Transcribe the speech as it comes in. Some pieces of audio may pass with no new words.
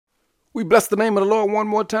We bless the name of the Lord one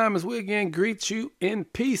more time as we again greet you in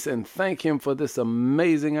peace and thank Him for this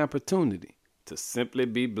amazing opportunity to simply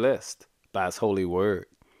be blessed by His holy word.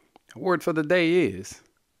 The word for the day is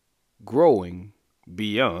growing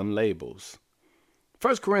beyond labels.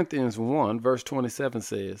 1 Corinthians 1 verse 27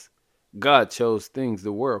 says, God chose things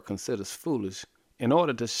the world considers foolish in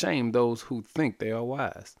order to shame those who think they are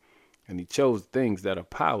wise. And He chose things that are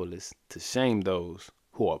powerless to shame those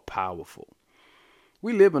who are powerful.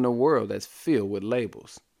 We live in a world that's filled with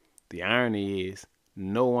labels. The irony is,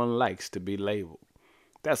 no one likes to be labeled.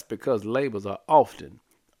 That's because labels are often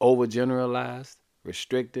overgeneralized,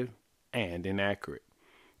 restrictive, and inaccurate.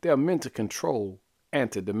 They are meant to control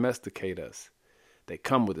and to domesticate us. They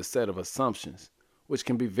come with a set of assumptions, which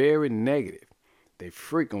can be very negative. They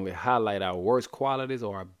frequently highlight our worst qualities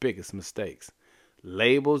or our biggest mistakes.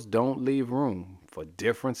 Labels don't leave room for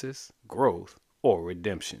differences, growth, or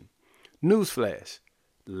redemption. Newsflash.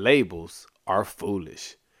 Labels are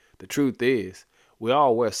foolish. The truth is, we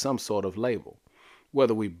all wear some sort of label,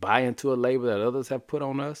 whether we buy into a label that others have put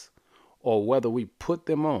on us or whether we put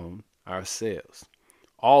them on ourselves.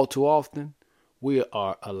 All too often, we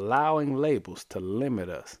are allowing labels to limit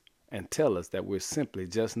us and tell us that we're simply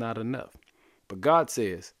just not enough. But God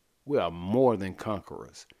says we are more than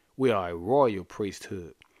conquerors. We are a royal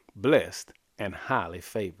priesthood, blessed and highly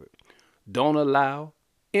favored. Don't allow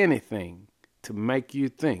anything to make you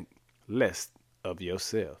think less of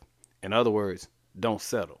yourself. In other words, don't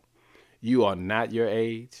settle. You are not your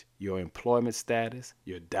age, your employment status,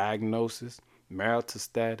 your diagnosis, marital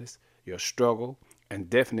status, your struggle, and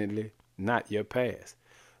definitely not your past.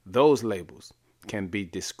 Those labels can be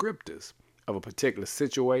descriptors of a particular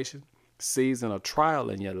situation, season, or trial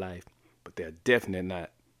in your life, but they're definitely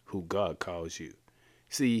not who God calls you.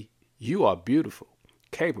 See, you are beautiful,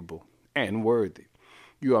 capable, and worthy.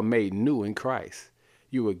 You are made new in Christ.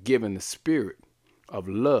 You were given the spirit of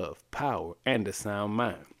love, power, and a sound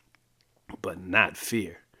mind, but not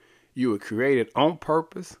fear. You were created on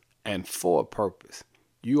purpose and for a purpose.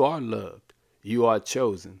 You are loved. You are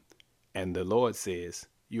chosen. And the Lord says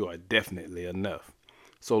you are definitely enough.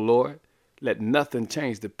 So, Lord, let nothing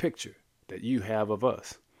change the picture that you have of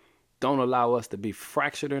us. Don't allow us to be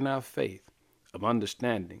fractured in our faith of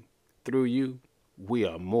understanding. Through you, we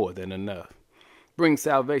are more than enough. Bring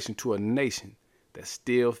salvation to a nation that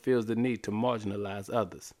still feels the need to marginalize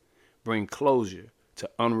others. Bring closure to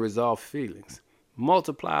unresolved feelings.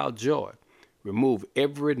 Multiply our joy. Remove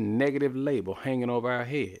every negative label hanging over our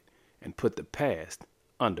head and put the past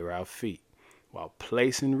under our feet while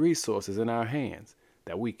placing resources in our hands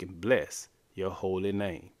that we can bless your holy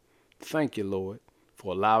name. Thank you, Lord,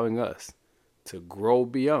 for allowing us to grow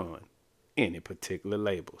beyond any particular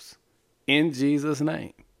labels. In Jesus'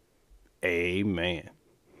 name. Amen.